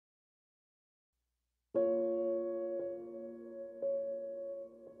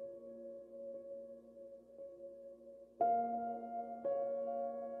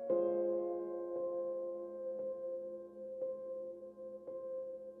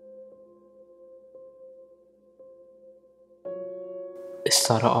It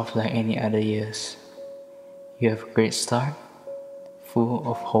started off like any other years. You have a great start, full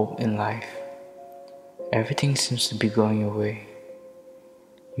of hope in life. Everything seems to be going your way.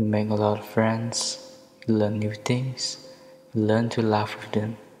 You make a lot of friends, you learn new things, you learn to laugh with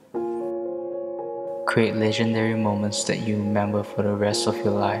them. Create legendary moments that you remember for the rest of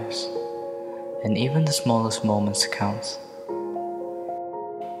your lives. And even the smallest moments count.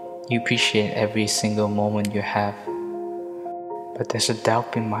 You appreciate every single moment you have. But there's a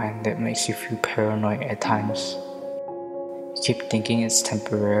doubt in mind that makes you feel paranoid at times. You keep thinking it's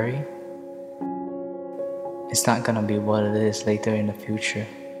temporary. It's not gonna be what it is later in the future.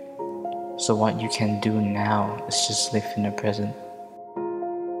 So what you can do now is just live in the present.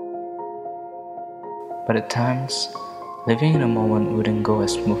 But at times, living in the moment wouldn't go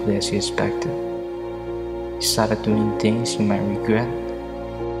as smoothly as you expected. You started doing things you might regret.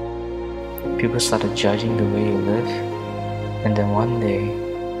 People started judging the way you live. And then one day,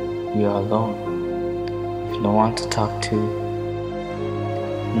 you are alone, with no one to talk to,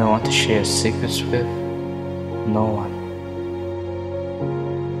 no one to share secrets with, no one.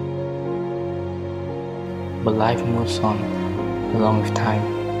 But life moves on, along with time.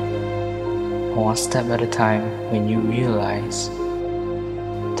 One step at a time, when you realize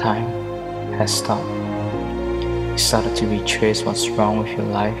time has stopped. You started to retrace what's wrong with your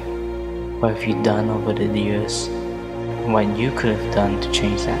life, what have you done over the years, what you could have done to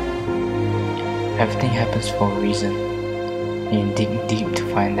change that. Everything happens for a reason, and you dig deep to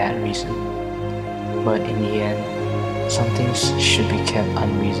find that reason. But in the end, some things should be kept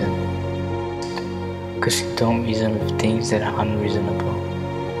unreasoned, because you don't reason with things that are unreasonable.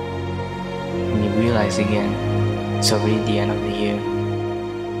 When you realize again, it's already the end of the year.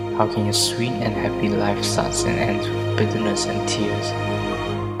 How can your sweet and happy life starts and ends with bitterness and tears?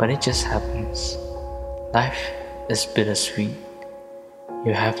 But it just happens. Life is bittersweet.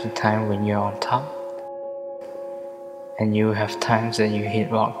 You have the time when you're on top, and you have times that you hit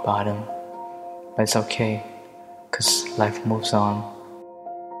rock bottom. But it's okay, cause life moves on.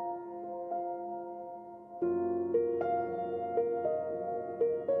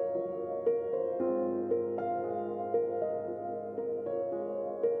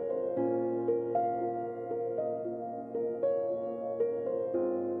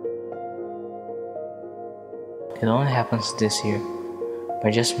 It only happens this year, but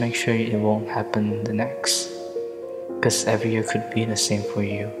just make sure it won't happen the next. Cause every year could be the same for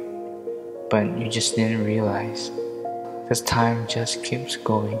you, but you just didn't realize. Cause time just keeps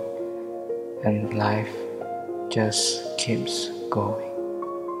going, and life just keeps going.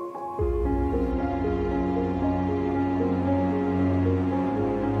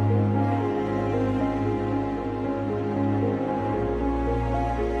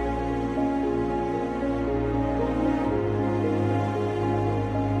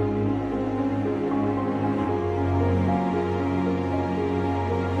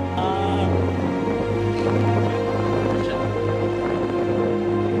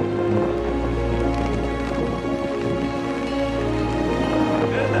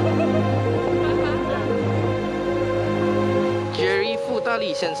大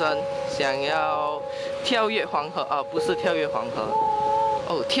力先生想要跳跃黄河啊，不是跳跃黄河，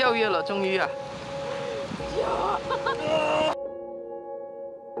哦，跳跃了，终于啊！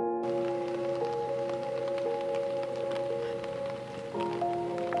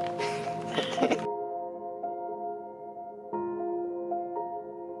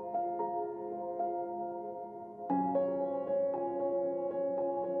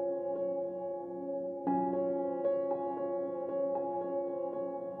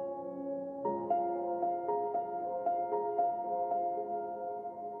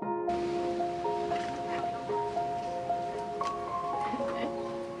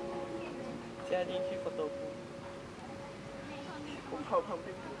加进去不豆腐，我泡旁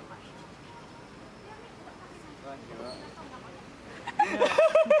边。